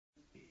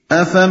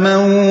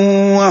أَفَمَن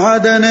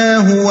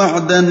وَعَدْنَاهُ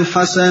وَعْدًا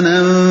حَسَنًا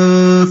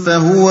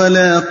فَهُوَ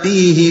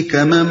لَاقِيهِ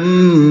كَمَن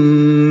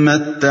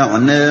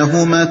مَّتَّعْنَاهُ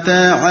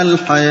مَتَاعَ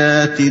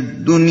الْحَيَاةِ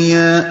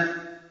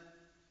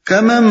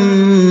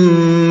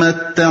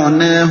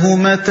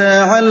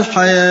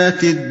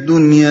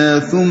الدُّنْيَا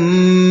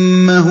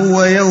ثُمَّ هُوَ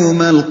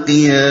يَوْمَ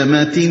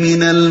الْقِيَامَةِ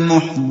مِنَ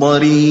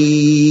الْمُحْضَرِينَ۔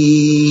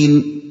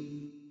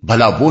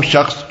 بھلا وہ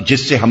شخص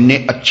جس سے ہم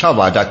نے اچھا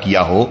وعدہ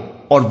کیا ہو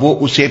اور وہ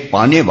اسے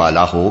پانے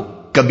والا ہو،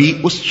 کبھی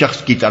اس شخص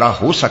کی طرح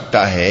ہو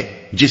سکتا ہے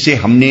جسے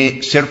ہم نے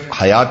صرف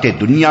حیات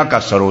دنیا کا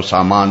سر و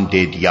سامان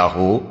دے دیا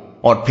ہو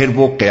اور پھر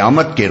وہ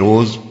قیامت کے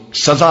روز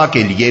سزا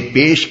کے لیے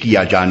پیش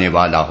کیا جانے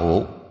والا ہو؟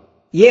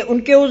 یہ ان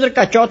کے عذر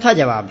کا چوتھا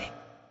جواب ہے۔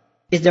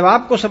 اس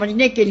جواب کو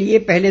سمجھنے کے لیے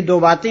پہلے دو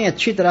باتیں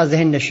اچھی طرح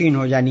ذہن نشین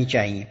ہو جانی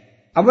چاہیے۔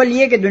 اول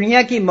یہ کہ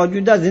دنیا کی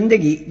موجودہ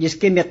زندگی، جس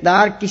کی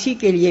مقدار کسی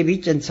کے لیے بھی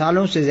چند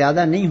سالوں سے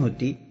زیادہ نہیں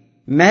ہوتی،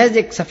 محض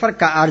ایک سفر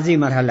کا عارضی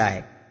مرحلہ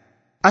ہے۔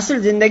 اصل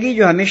زندگی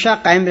جو ہمیشہ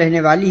قائم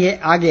رہنے والی ہے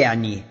آگے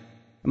آنی ہے۔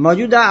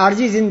 موجودہ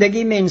عارضی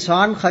زندگی میں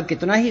انسان خواہ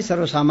کتنا ہی سر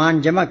و سامان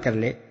جمع کر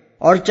لے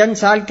اور چند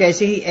سال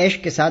کیسے ہی عیش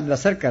کے ساتھ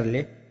بسر کر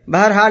لے،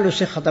 بہرحال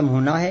اسے ختم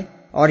ہونا ہے،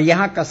 اور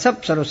یہاں کا سب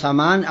سر و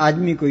سامان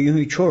آدمی کو یوں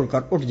ہی چھوڑ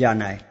کر اٹھ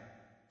جانا ہے۔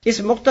 اس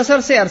مختصر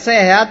سے عرصہ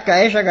حیات کا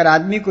عیش اگر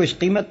آدمی کو اس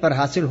قیمت پر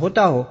حاصل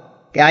ہوتا ہو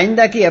کہ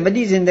آئندہ کی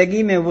ابدی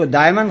زندگی میں وہ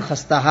دائماً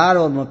خستہ حال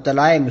اور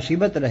مبتلا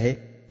مصیبت رہے،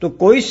 تو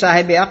کوئی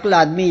صاحب عقل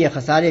آدمی یہ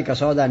خسارے کا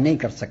سودا نہیں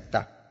کر سکتا۔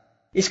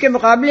 اس کے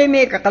مقابلے میں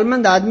ایک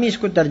عقلمند آدمی اس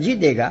کو ترجیح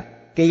دے گا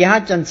کہ یہاں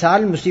چند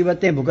سال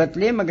مصیبتیں بھگت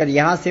لے، مگر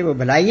یہاں سے وہ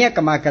بھلائیاں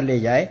کما کر لے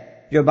جائے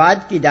جو بعد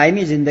کی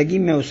دائمی زندگی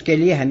میں اس کے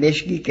لیے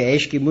ہمیشگی کے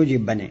عیش کی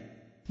موجب بنے۔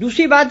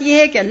 دوسری بات یہ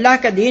ہے کہ اللہ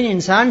کا دین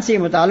انسان سے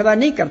مطالبہ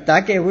نہیں کرتا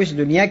کہ وہ اس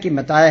دنیا کی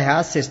متاع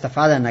حیات سے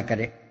استفادہ نہ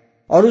کرے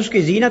اور اس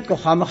کی زینت کو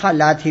خوامخواہ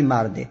لات ہی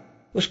مار دے۔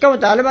 اس کا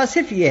مطالبہ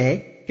صرف یہ ہے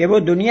کہ وہ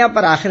دنیا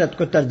پر آخرت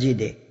کو ترجیح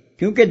دے،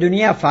 کیونکہ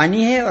دنیا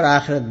فانی ہے اور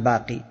آخرت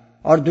باقی،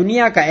 اور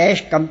دنیا کا عیش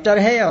کمتر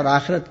ہے اور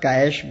آخرت کا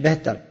عیش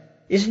بہتر۔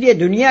 اس لیے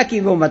دنیا کی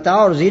وہ متاع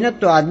اور زینت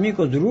تو آدمی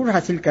کو ضرور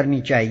حاصل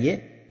کرنی چاہیے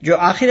جو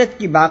آخرت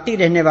کی باقی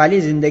رہنے والی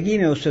زندگی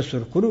میں اسے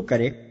سرخرو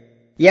کرے،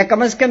 یا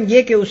کم از کم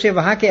یہ کہ اسے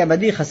وہاں کے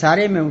ابدی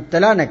خسارے میں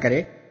مبتلا نہ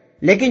کرے۔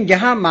 لیکن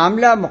جہاں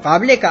معاملہ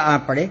مقابلے کا آ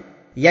پڑے،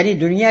 یعنی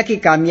دنیا کی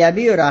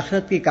کامیابی اور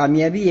آخرت کی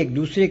کامیابی ایک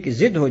دوسرے کی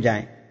ضد ہو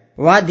جائیں،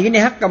 وہاں دین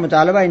حق کا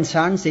مطالبہ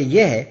انسان سے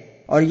یہ ہے،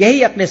 اور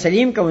یہی عقل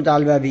سلیم کا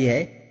مطالبہ بھی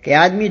ہے، کہ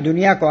آدمی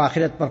دنیا کو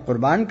آخرت پر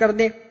قربان کر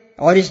دے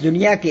اور اس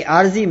دنیا کی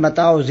عارضی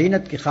متاع و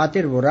زینت کی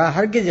خاطر وہ راہ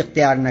ہرگز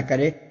اختیار نہ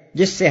کرے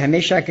جس سے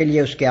ہمیشہ کے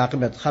لیے اس کی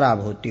عاقبت خراب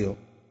ہوتی ہو۔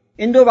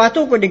 ان دو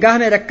باتوں کو نگاہ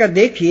میں رکھ کر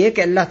دیکھیے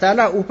کہ اللہ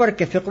تعالیٰ اوپر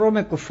کے فقروں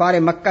میں کفار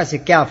مکہ سے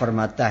کیا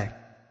فرماتا ہے۔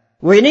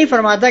 وہ یہ نہیں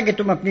فرماتا کہ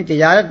تم اپنی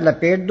تجارت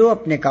لپیٹ دو،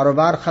 اپنے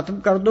کاروبار ختم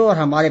کر دو اور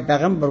ہمارے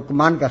پیغمبر کو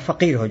مان کر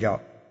فقیر ہو جاؤ،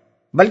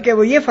 بلکہ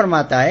وہ یہ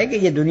فرماتا ہے کہ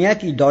یہ دنیا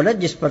کی دولت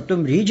جس پر تم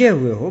ریجھے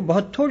ہوئے ہو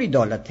بہت تھوڑی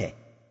دولت ہے،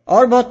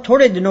 اور بہت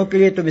تھوڑے دنوں کے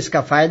لیے تم اس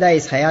کا فائدہ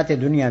اس حیات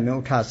دنیا میں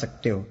اٹھا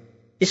سکتے ہو۔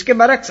 اس کے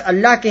برعکس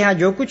اللہ کے ہاں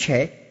جو کچھ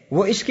ہے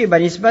وہ اس کی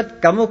بنسبت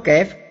کم و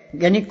کیف،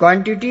 یعنی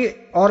کوانٹیٹی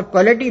اور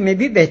کوالٹی میں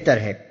بھی بہتر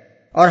ہے،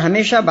 اور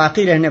ہمیشہ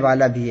باقی رہنے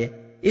والا بھی ہے۔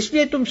 اس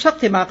لیے تم سخت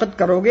حماقت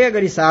کرو گے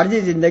اگر اس عارضی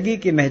زندگی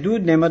کی محدود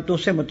نعمتوں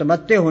سے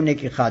متمتع ہونے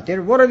کی خاطر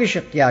وہ روش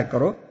اختیار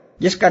کرو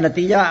جس کا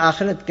نتیجہ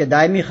آخرت کے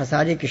دائمی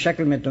خسارے کی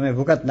شکل میں تمہیں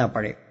بھگتنا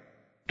پڑے۔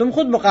 تم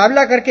خود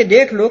مقابلہ کر کے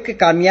دیکھ لو کہ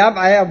کامیاب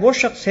آیا وہ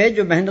شخص ہے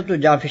جو محنت و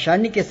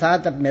جافشانی کے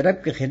ساتھ اپنے رب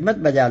کی خدمت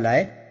بجا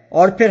لائے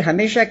اور پھر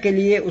ہمیشہ کے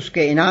لیے اس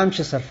کے انعام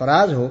سے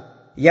سرفراز ہو،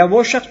 یا وہ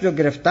شخص جو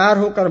گرفتار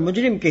ہو کر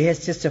مجرم کی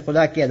حیثیت سے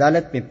خدا کی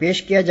عدالت میں پیش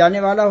کیا جانے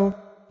والا ہو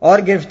اور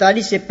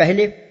گرفتاری سے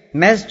پہلے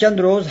محض چند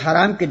روز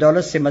حرام کی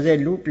دولت سے مزے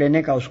لوٹ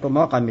لینے کا اس کو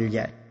موقع مل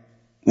جائے۔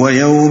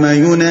 وَيَوْمَ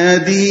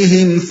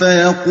يُنَادِيهِمْ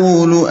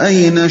فَيَقُولُ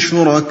أَيْنَ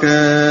شُرَكَائِيَ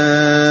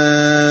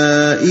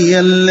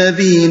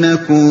الَّذِينَ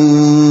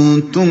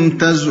كُنتُمْ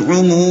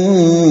تَزْعُمُونَ۔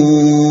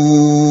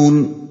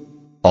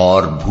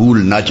 اور بھول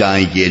نہ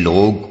جائیں یہ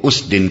لوگ اس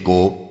دن کو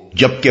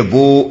جبکہ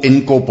وہ ان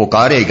کو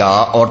پکارے گا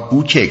اور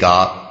پوچھے گا،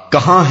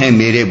 کہاں ہیں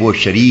میرے وہ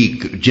شریک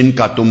جن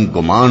کا تم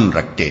گمان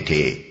رکھتے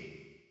تھے؟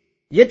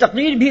 یہ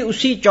تقریر بھی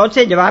اسی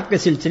چوتھے جواب کے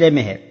سلسلے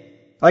میں ہے،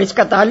 اور اس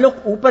کا تعلق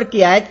اوپر کی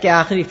آیت کے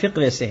آخری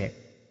فقرے سے ہے۔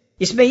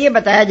 اس میں یہ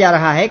بتایا جا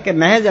رہا ہے کہ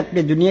محض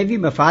اپنے دنیاوی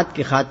مفاد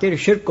کی خاطر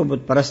شرک و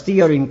بت پرستی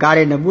اور انکار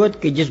نبوت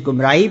کی جس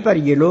گمراہی پر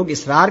یہ لوگ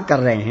اصرار کر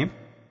رہے ہیں،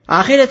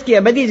 آخرت کی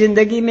ابدی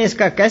زندگی میں اس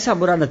کا کیسا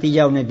برا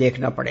نتیجہ انہیں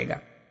دیکھنا پڑے گا۔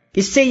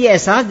 اس سے یہ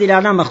احساس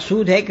دلانا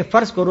مقصود ہے کہ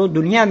فرض کرو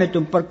دنیا میں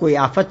تم پر کوئی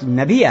آفت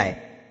نہ بھی آئے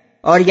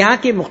اور یہاں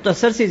کی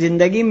مختصر سی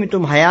زندگی میں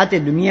تم حیات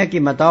دنیا کی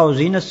متاع و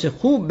زینت سے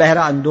خوب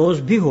بہرہ اندوز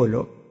بھی ہو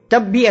لو،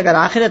 تب بھی اگر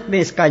آخرت میں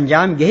اس کا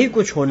انجام یہی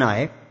کچھ ہونا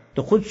ہے تو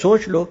خود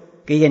سوچ لو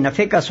کہ یہ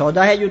نفع کا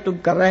سودا ہے جو تم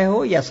کر رہے ہو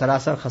یا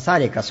سراسر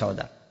خسارے کا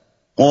سودا۔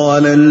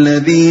 قال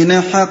الذين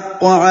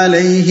حق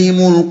عليهم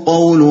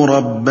القول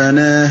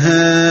ربنا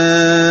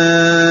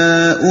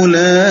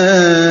هؤلاء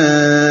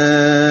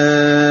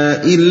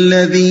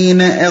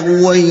الذين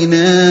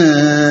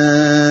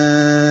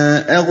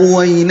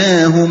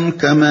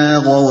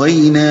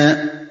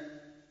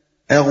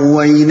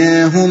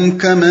أغويناهم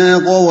كما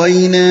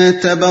غوينا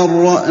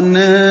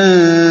تبرأنا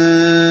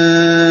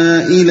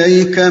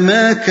إليك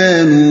ما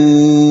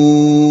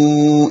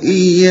كانوا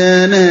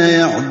إيانا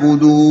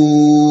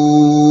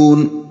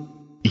يعبدون۔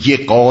 یہ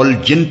قول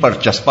جن پر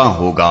چسپاں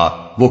ہوگا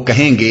وہ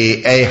کہیں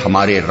گے اے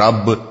ہمارے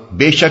رب،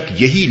 بے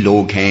شک یہی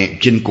لوگ ہیں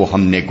جن کو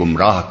ہم نے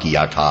گمراہ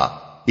کیا تھا،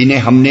 انہیں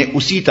ہم نے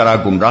اسی طرح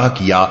گمراہ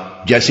کیا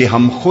جیسے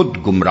ہم خود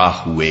گمراہ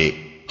ہوئے،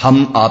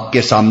 ہم آپ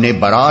کے سامنے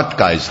برات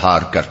کا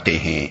اظہار کرتے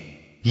ہیں،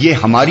 یہ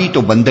ہماری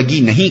تو بندگی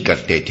نہیں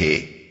کرتے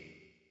تھے۔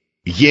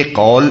 یہ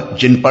قول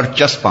جن پر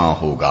چسپاں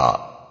ہوگا۔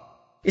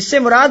 اس سے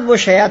مراد وہ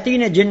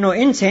شیاطین جن و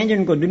انس ہیں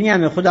جن کو دنیا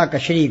میں خدا کا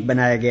شریک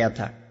بنایا گیا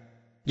تھا،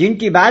 جن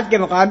کی بات کے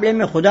مقابلے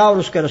میں خدا اور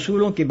اس کے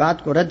رسولوں کی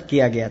بات کو رد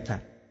کیا گیا تھا،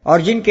 اور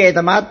جن کے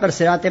اعتماد پر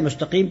صراط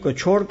مستقیم کو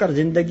چھوڑ کر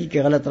زندگی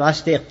کے غلط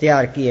راستے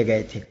اختیار کیے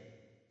گئے تھے۔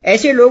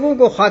 ایسے لوگوں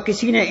کو خواہ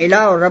کسی نے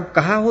الہ اور رب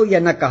کہا ہو یا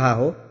نہ کہا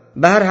ہو،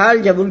 بہرحال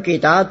جب ان کی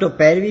اطاعت و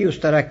پیروی اس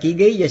طرح کی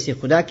گئی جیسے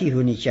خدا کی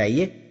ہونی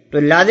چاہیے تو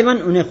لازماً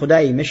انہیں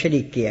خدائی میں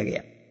شریک کیا گیا۔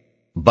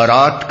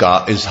 برات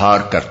کا اظہار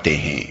کرتے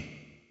ہیں،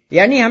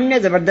 یعنی ہم نے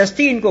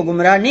زبردستی ان کو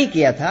گمراہ نہیں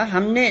کیا تھا،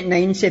 ہم نے نہ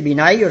ان سے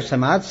بینائی اور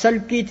سماعت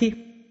سلب کی تھی،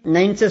 نہ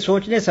ان سے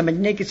سوچنے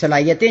سمجھنے کی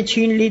صلاحیتیں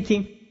چھین لی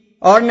تھیں،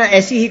 اور نہ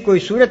ایسی ہی کوئی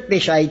صورت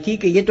پیش آئی تھی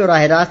کہ یہ تو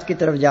راہ راست کی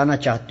طرف جانا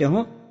چاہتے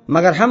ہوں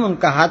مگر ہم ان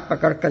کا ہاتھ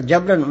پکڑ کر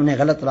جبراً انہیں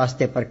غلط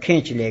راستے پر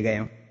کھینچ لے گئے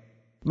ہوں،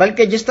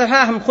 بلکہ جس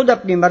طرح ہم خود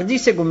اپنی مرضی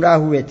سے گمراہ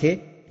ہوئے تھے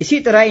اسی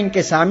طرح ان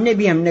کے سامنے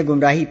بھی ہم نے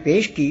گمراہی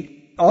پیش کی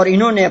اور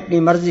انہوں نے اپنی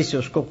مرضی سے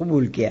اس کو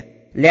قبول کیا،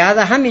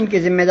 لہذا ہم ان کی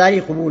ذمہ داری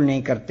قبول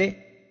نہیں کرتے،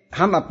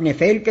 ہم اپنے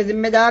فعل کے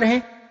ذمہ دار ہیں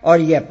اور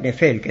یہ اپنے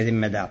فعل کے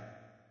ذمہ دار۔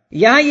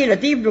 یہاں یہ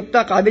لطیف نکتہ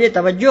قابل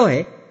توجہ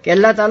ہے کہ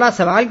اللہ تعالیٰ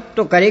سوال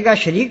تو کرے گا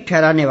شریک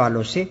ٹھہرانے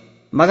والوں سے،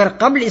 مگر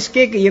قبل اس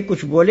کے کہ یہ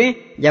کچھ بولیں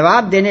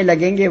جواب دینے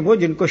لگیں گے وہ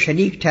جن کو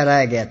شریک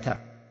ٹھہرایا گیا تھا۔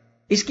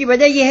 اس کی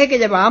وجہ یہ ہے کہ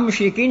جب عام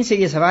مشرکین سے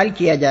یہ سوال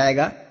کیا جائے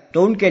گا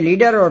تو ان کے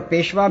لیڈر اور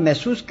پیشوا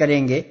محسوس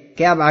کریں گے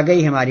کہ اب آ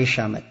گئی ہماری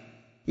شامت۔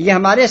 یہ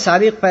ہمارے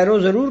سابق پیرو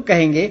ضرور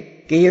کہیں گے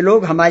کہ یہ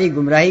لوگ ہماری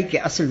گمراہی کے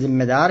اصل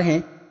ذمہ دار ہیں،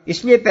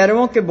 اس لیے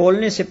پیرووں کے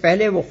بولنے سے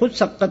پہلے وہ خود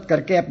سبقت کر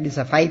کے اپنی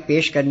صفائی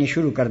پیش کرنی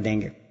شروع کر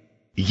دیں گے۔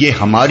 یہ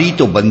ہماری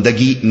تو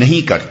بندگی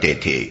نہیں کرتے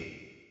تھے،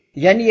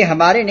 یعنی یہ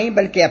ہمارے نہیں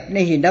بلکہ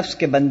اپنے ہی نفس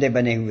کے بندے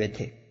بنے ہوئے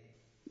تھے۔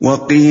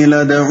 وَقِيلَ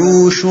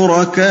دَعُوا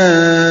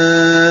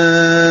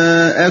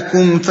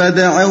شُرَكَاءَكُمْ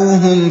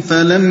فَدَعَوْهُمْ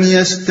فَلَمْ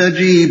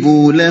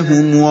يَسْتَجِيبُوا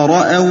لَهُمْ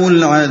وَرَأَوُا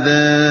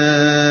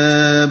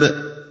الْعَذَابَ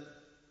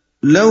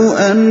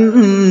لَوْ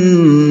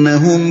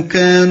أَنَّهُمْ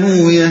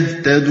كَانُوا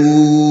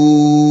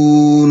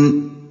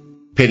يَهْتَدُونَ۔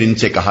 پھر ان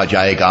سے کہا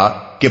جائے گا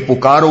کہ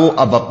پکارو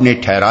اب اپنے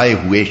ٹھہرائے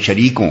ہوئے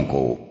شریکوں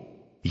کو،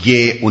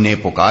 یہ انہیں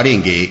پکاریں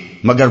گے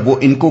مگر وہ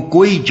ان کو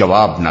کوئی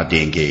جواب نہ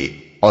دیں گے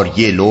اور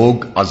یہ لوگ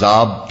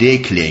عذاب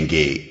دیکھ لیں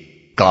گے،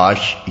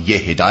 کاش یہ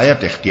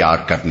ہدایت اختیار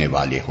کرنے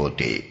والے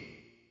ہوتے۔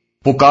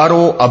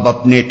 پکارو اب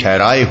اپنے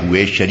ٹھہرائے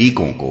ہوئے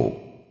شریکوں کو،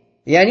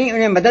 یعنی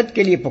انہیں مدد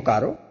کے لیے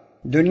پکارو،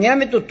 دنیا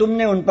میں تو تم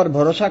نے ان پر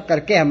بھروسہ کر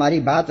کے ہماری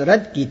بات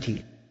رد کی تھی،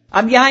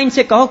 اب یہاں ان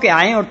سے کہو کہ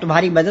آئیں اور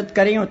تمہاری مدد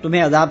کریں اور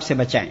تمہیں عذاب سے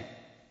بچائیں۔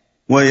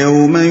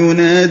 وَيَوْمَ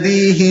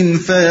يُنَادِيهِمْ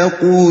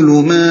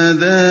فَيَقُولُ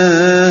مَاذَا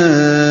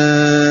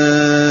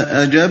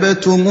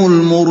أَجَبْتُمُ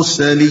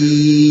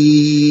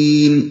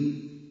الْمُرْسَلِينَ۔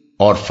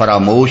 اور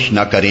فراموش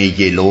نہ کریں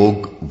یہ لوگ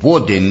وہ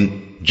دن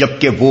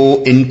جبکہ وہ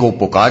ان کو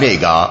پکارے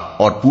گا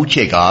اور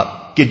پوچھے گا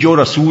کہ جو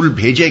رسول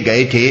بھیجے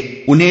گئے تھے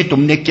انہیں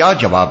تم نے کیا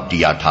جواب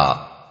دیا تھا۔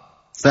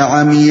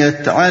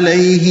 فَعَمِيَتْ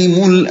عَلَيْهِمُ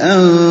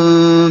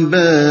الْأَنبَاءُ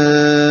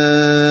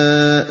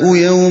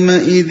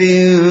يَوْمَئِذٍ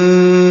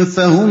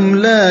فَهُمْ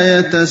لَا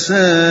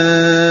يَتَسَاءَلُونَ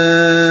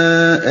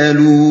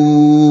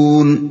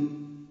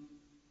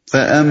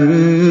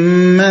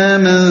فَأَمَّا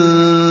مَن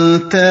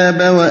تَابَ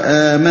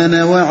وَآمَنَ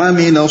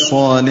وَعَمِلَ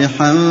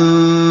صَالِحًا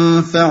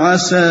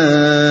فَعَسَىٰ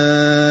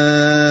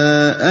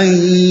أَن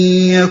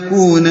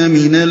يَكُونَ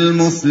مِنَ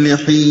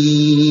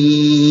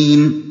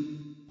الْمُفْلِحِينَ۔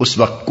 اس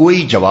وقت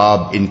کوئی جواب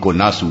ان کو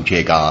نہ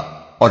سوچے گا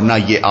اور نہ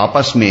یہ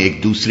آپس میں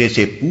ایک دوسرے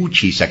سے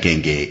پوچھ ہی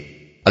سکیں گے،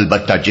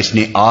 البتہ جس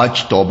نے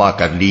آج توبہ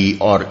کر لی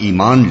اور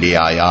ایمان لے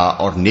آیا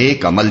اور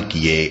نیک عمل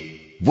کیے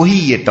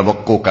وہی یہ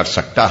توقع کر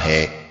سکتا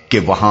ہے کہ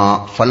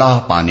وہاں فلاح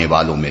پانے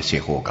والوں میں سے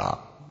ہوگا۔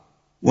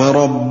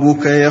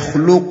 وَرَبُّكَ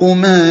يَخْلُقُ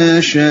مَا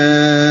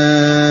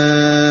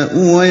يَشَاءُ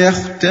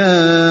وَيَخْتَارُ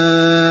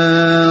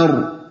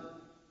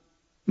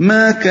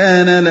مَا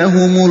كَانَ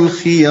لَهُمُ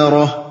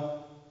الْخِيَرَةُ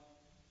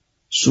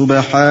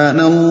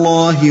سُبْحَانَ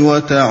اللَّهِ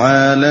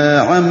وَتَعَالَى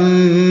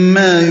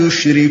عَمَّا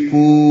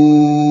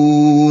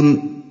يُشْرِكُونَ۔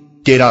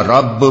 تیرا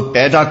رب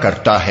پیدا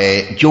کرتا ہے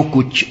جو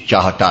کچھ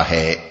چاہتا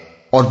ہے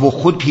اور وہ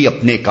خود ہی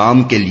اپنے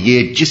کام کے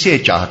لیے جسے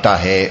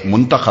چاہتا ہے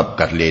منتخب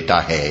کر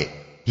لیتا ہے،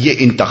 یہ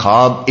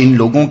انتخاب ان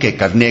لوگوں کے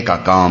کرنے کا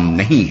کام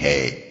نہیں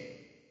ہے۔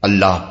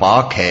 اللہ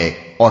پاک ہے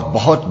اور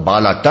بہت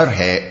بالا تر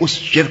ہے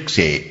اس شرک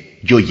سے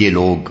جو یہ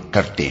لوگ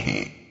کرتے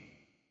ہیں۔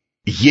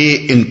 یہ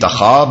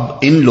انتخاب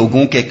ان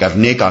لوگوں کے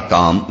کرنے کا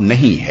کام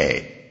نہیں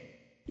ہے۔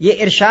 یہ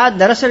ارشاد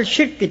دراصل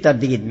شرک کی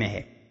تردید میں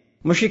ہے۔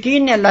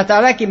 مشرکین نے اللہ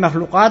تعالیٰ کی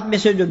مخلوقات میں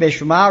سے جو بے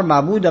شمار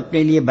معبود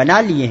اپنے لیے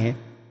بنا لیے ہیں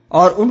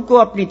اور ان کو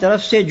اپنی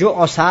طرف سے جو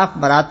اوصاف،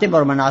 مراتب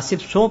اور مناصب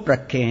سونپ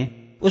رکھے ہیں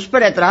اس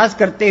پر اعتراض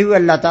کرتے ہوئے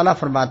اللہ تعالیٰ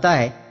فرماتا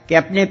ہے کہ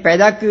اپنے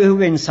پیدا کیے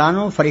ہوئے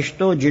انسانوں،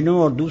 فرشتوں، جنوں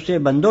اور دوسرے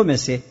بندوں میں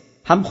سے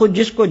ہم خود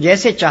جس کو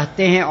جیسے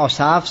چاہتے ہیں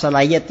اوصاف،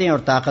 صلاحیتیں اور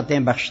طاقتیں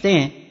بخشتے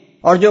ہیں،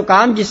 اور جو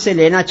کام جس سے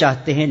لینا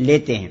چاہتے ہیں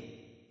لیتے ہیں۔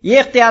 یہ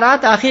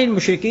اختیارات آخر ان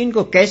مشرکین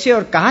کو کیسے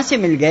اور کہاں سے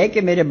مل گئے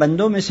کہ میرے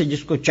بندوں میں سے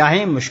جس کو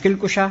چاہیں مشکل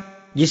کشا،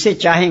 جسے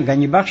چاہیں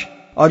گنج بخش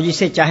اور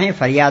جسے چاہیں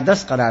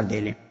فریادرس قرار دے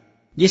لیں،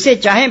 جسے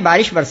چاہیں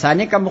بارش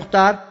برسانے کا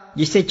مختار،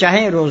 جسے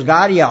چاہیں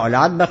روزگار یا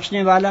اولاد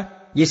بخشنے والا،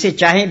 جسے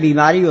چاہیں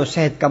بیماری اور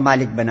صحت کا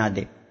مالک بنا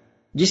دے،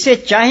 جسے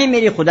چاہیں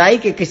میری خدائی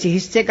کے کسی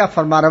حصے کا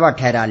فرمانروا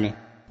ٹھہرا لیں،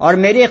 اور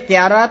میرے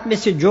اختیارات میں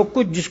سے جو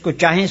کچھ جس کو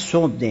چاہیں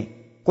سونپ دیں۔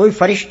 کوئی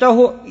فرشتہ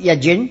ہو یا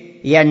جن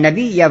یا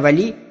نبی یا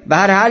ولی،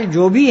 بہرحال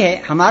جو بھی ہے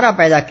ہمارا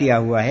پیدا کیا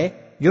ہوا ہے۔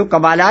 جو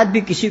کمالات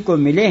بھی کسی کو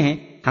ملے ہیں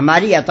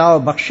ہماری عطا و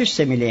بخشش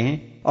سے ملے ہیں،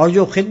 اور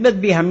جو خدمت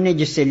بھی ہم نے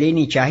جس سے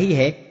لینی چاہی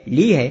ہے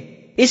لی ہے۔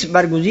 اس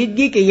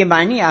برگزیدگی کے یہ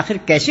معنی آخر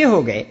کیسے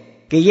ہو گئے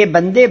کہ یہ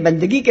بندے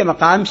بندگی کے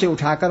مقام سے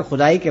اٹھا کر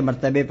خدائی کے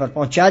مرتبے پر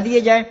پہنچا دیے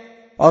جائیں،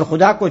 اور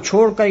خدا کو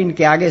چھوڑ کر ان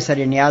کے آگے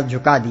سر نیاز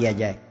جھکا دیا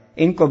جائے،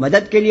 ان کو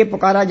مدد کے لیے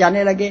پکارا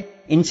جانے لگے،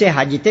 ان سے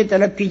حاجتیں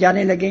طلب کی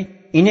جانے لگے،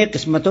 انہیں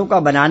قسمتوں کا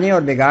بنانے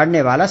اور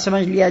بگاڑنے والا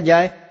سمجھ لیا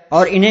جائے،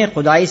 اور انہیں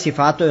خدائی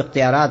صفات و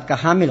اختیارات کا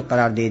حامل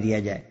قرار دے دیا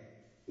جائے۔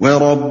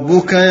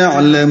 وَرَبُّكَ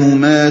يَعْلَمُ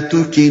مَا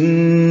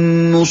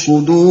تُكِنُّ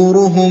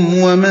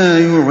صُدُورُهُمْ وَمَا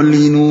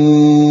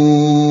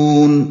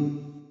يُعْلِنُونَ،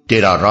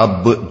 تیرا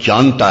رب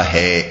جانتا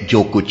ہے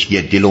جو کچھ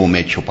یہ دلوں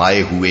میں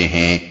چھپائے ہوئے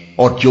ہیں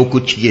اور جو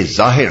کچھ یہ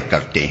ظاہر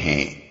کرتے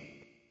ہیں۔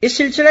 اس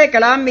سلسلہ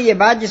کلام میں یہ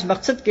بات جس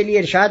مقصد کے لیے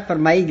ارشاد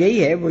فرمائی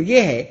گئی ہے وہ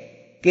یہ ہے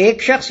کہ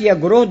ایک شخص یا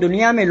گروہ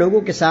دنیا میں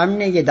لوگوں کے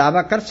سامنے یہ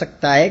دعویٰ کر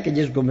سکتا ہے کہ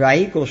جس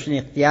گمراہی کو اس نے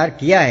اختیار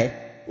کیا ہے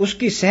اس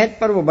کی صحت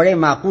پر وہ بڑے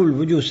معقول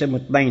وجوہ سے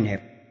مطمئن ہے،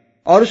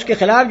 اور اس کے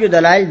خلاف جو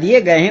دلائل دیے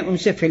گئے ہیں ان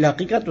سے فی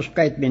الحقیقت اس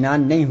کا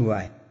اطمینان نہیں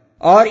ہوا ہے،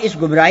 اور اس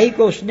گمراہی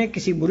کو اس نے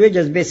کسی برے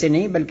جذبے سے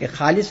نہیں بلکہ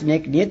خالص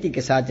نیک نیتی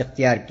کے ساتھ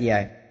اختیار کیا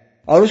ہے،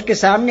 اور اس کے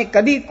سامنے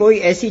کبھی کوئی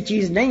ایسی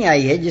چیز نہیں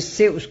آئی ہے جس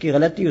سے اس کی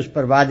غلطی اس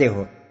پر واضح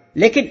ہو،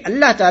 لیکن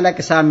اللہ تعالیٰ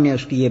کے سامنے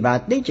اس کی یہ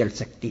بات نہیں چل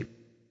سکتی۔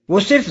 وہ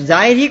صرف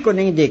ظاہر ہی کو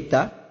نہیں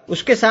دیکھتا،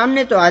 اس کے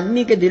سامنے تو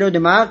آدمی کے دل و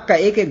دماغ کا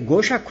ایک ایک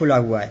گوشہ کھلا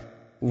ہوا ہے،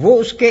 وہ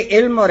اس کے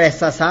علم اور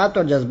احساسات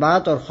اور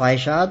جذبات اور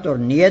خواہشات اور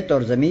نیت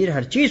اور ضمیر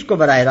ہر چیز کو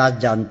براہ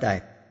راست جانتا ہے۔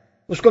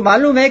 اس کو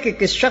معلوم ہے کہ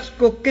کس شخص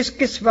کو کس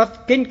کس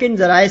وقت کن کن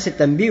ذرائع سے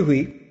تنبیہ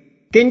ہوئی،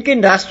 کن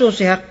کن راستوں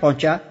سے حق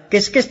پہنچا،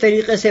 کس کس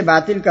طریقے سے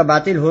باطل کا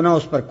باطل ہونا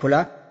اس پر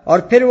کھلا، اور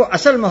پھر وہ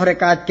اصل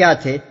محرکات کیا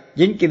تھے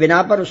جن کی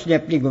بنا پر اس نے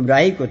اپنی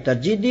گمراہی کو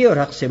ترجیح دی اور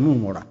حق سے منہ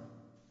موڑا۔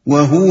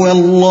 وَهُوَ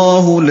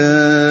اللَّهُ لَا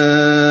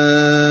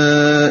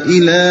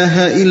إِلَٰهَ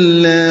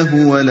إِلَّا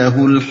هُوَ لَهُ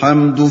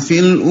الْحَمْدُ فِي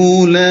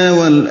الْأُولَىٰ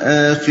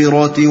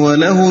وَالْآخِرَةِ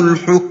وَلَهُ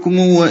الْحُكْمُ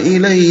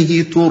وَإِلَيْهِ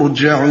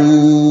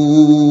تُرْجَعُونَ۔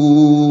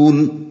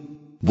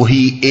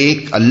 وہی ایک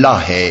اللہ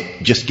ہے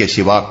جس کے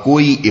سوا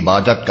کوئی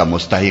عبادت کا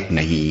مستحق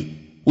نہیں،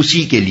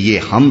 اسی کے لیے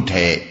حمد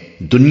ہے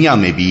دنیا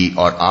میں بھی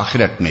اور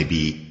آخرت میں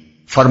بھی،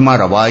 فرما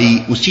روائی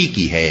اسی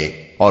کی ہے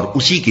اور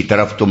اسی کی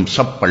طرف تم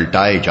سب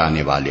پلٹائے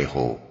جانے والے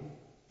ہو۔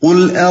 قُلْ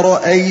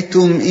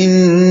أَرَأَيْتُمْ إِن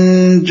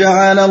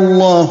جَعَلَ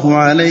اللَّهُ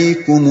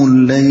عَلَيْكُمُ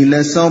اللَّيْلَ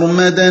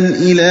سَرْمَدًا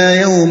إِلَى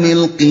يَوْمِ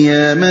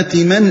الْقِيَامَةِ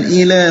مَنْ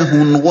إِلَٰهٌ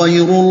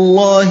غَيْرُ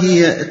اللَّهِ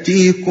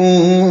يَأْتِيكُم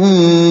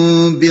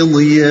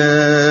بِضِيَاءٍ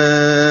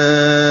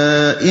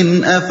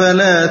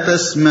أَفَلَا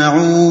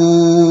تَسْمَعُونَ۔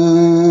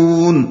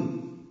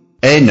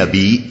 اے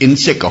نبی ان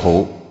سے کہو،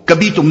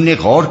 کبھی تم نے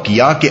غور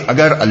کیا کہ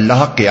اگر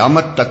اللہ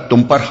قیامت تک تم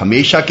پر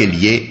ہمیشہ کے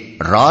لیے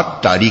رات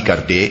طاری کر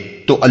دے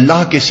تو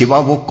اللہ کے سوا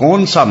وہ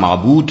کون سا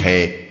معبود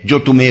ہے جو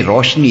تمہیں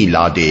روشنی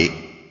لا دے؟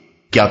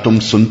 کیا تم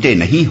سنتے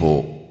نہیں ہو؟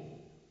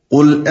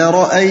 قُلْ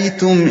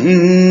أَرَأَيْتُمْ إِن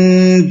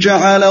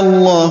جَعَلَ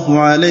اللَّهُ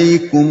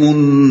عَلَيْكُمُ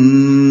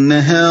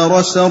النَّهَارَ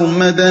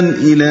سَرْمَدًا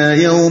إِلَى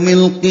يَوْمِ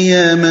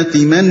الْقِيَامَةِ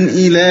مَنْ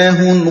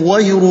إِلَٰهٌ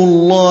غَيْرُ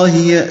اللَّهِ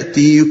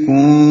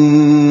يَأْتِيكُم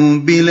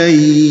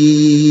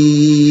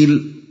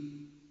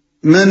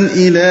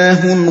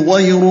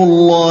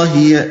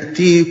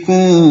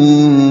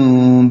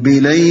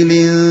بِلَيْلٍ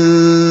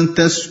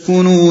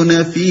تَسْكُنُونَ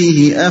فِيهِ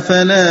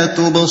أَفَلَا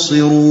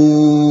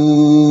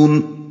تُبْصِرُونَ۔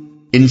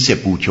 ان سے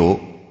پوچھو،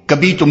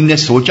 کبھی تم نے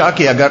سوچا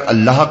کہ اگر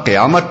اللہ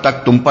قیامت تک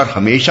تم پر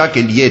ہمیشہ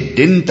کے لیے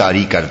دن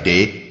طاری کر دے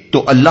تو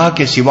اللہ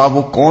کے سوا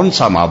وہ کون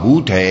سا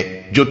معبود ہے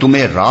جو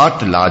تمہیں رات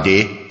لا دے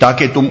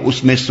تاکہ تم اس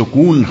میں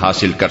سکون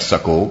حاصل کر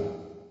سکو؟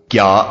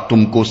 کیا تم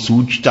کو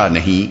سوچتا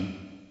نہیں؟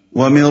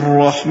 وَمِن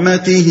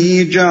رَّحْمَتِهِ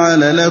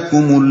جَعَلَ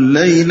لَكُمُ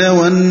اللَّيْلَ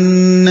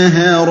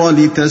وَالنَّهَارَ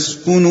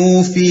لِتَسْكُنُوا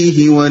فِيهِ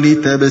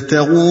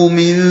وَلِتَبْتَغُوا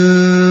مِن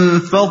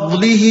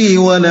فَضْلِهِ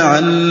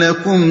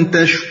وَلَعَلَّكُمْ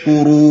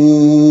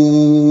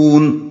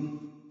تَشْكُرُونَ۔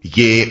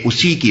 یہ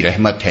اسی کی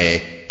رحمت ہے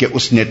کہ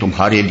اس نے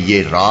تمہارے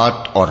لیے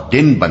رات اور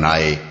دن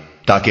بنائے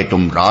تاکہ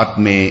تم رات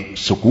میں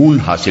سکون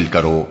حاصل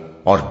کرو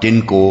اور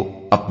دن کو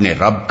اپنے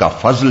رب کا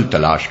فضل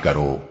تلاش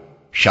کرو،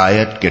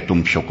 شاید کہ تم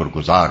شکر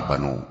گزار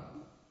بنو۔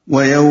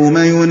 وَيَوْمَ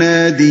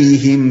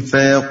يُنَادِيهِمْ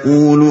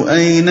فَيَقُولُ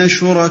أَيْنَ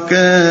شُرَكَائِيَ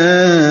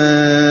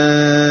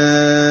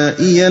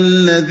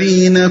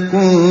الَّذِينَ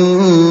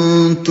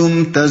كُنتُمْ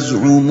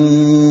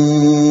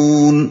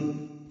تَزْعُمُونَ۔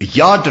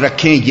 یاد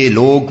رکھیں یہ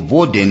لوگ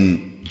وہ دن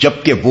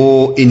جبکہ وہ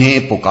انہیں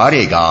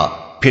پکارے گا،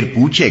 پھر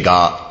پوچھے گا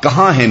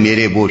کہاں ہیں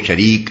میرے وہ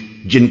شریک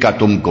جن کا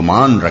تم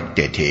گمان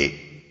رکھتے تھے۔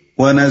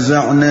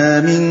 وَنَزَعْنَا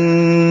مِن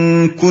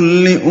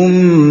كُلِّ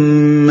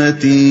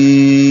أُمَّةٍ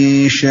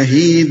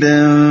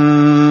شَهِيدًا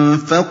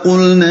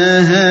فَقُلْنَا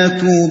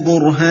هَاتُوا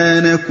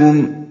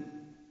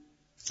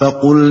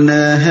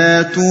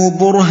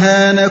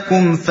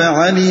بُرْهَانَكُمْ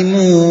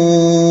فَعَلِمُوا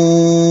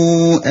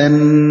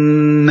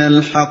أَنَّ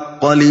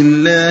الْحَقَّ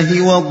لِلَّهِ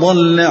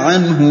وَضَلَّ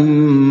عَنْهُمْ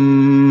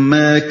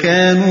مَا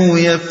كَانُوا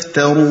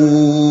يَفْتَرُونَ۔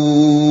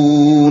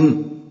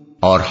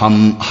 اور ہم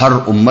ہر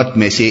امت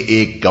میں سے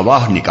ایک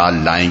گواہ نکال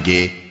لائیں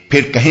گے،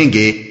 پھر کہیں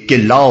گے کہ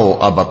لاؤ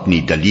اب اپنی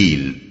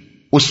دلیل۔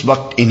 اس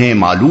وقت انہیں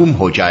معلوم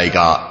ہو جائے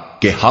گا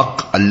کہ حق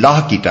اللہ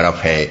کی طرف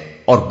ہے،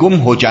 اور گم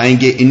ہو جائیں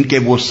گے ان کے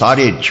وہ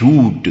سارے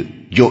جھوٹ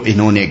جو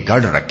انہوں نے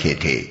گڑھ رکھے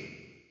تھے۔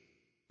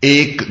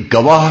 ایک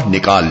گواہ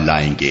نکال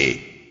لائیں گے،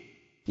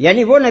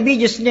 یعنی وہ نبی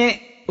جس نے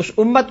اس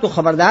امت کو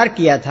خبردار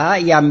کیا تھا،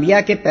 یا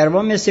انبیاء کے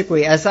پیرووں میں سے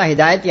کوئی ایسا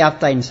ہدایت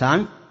یافتہ انسان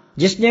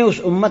جس نے اس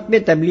امت میں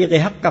تبلیغ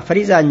حق کا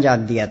فریضہ انجام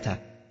دیا تھا،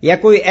 یا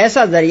کوئی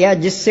ایسا ذریعہ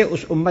جس سے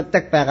اس امت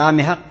تک پیغام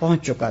حق پہنچ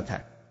چکا تھا۔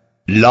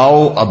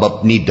 لاؤ اب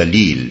اپنی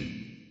دلیل،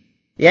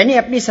 یعنی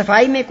اپنی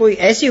صفائی میں کوئی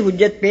ایسی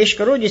حجت پیش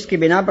کرو جس کی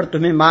بنا پر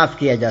تمہیں معاف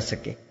کیا جا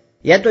سکے،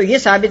 یا تو یہ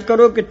ثابت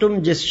کرو کہ تم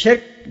جس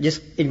شرک، جس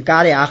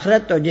انکار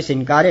آخرت اور جس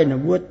انکار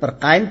نبوت پر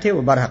قائم تھے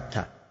وہ برحق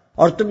تھا،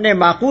 اور تم نے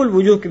معقول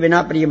وجوہ کی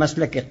بنا پر یہ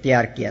مسلک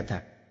اختیار کیا تھا،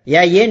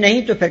 یا یہ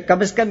نہیں تو پھر کم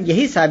از کم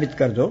یہی ثابت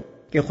کر دو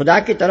کہ خدا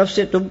کی طرف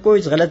سے تم کو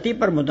اس غلطی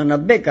پر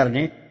متنبہ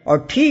کرنے اور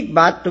ٹھیک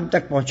بات تم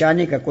تک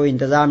پہنچانے کا کوئی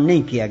انتظام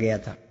نہیں کیا گیا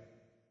تھا۔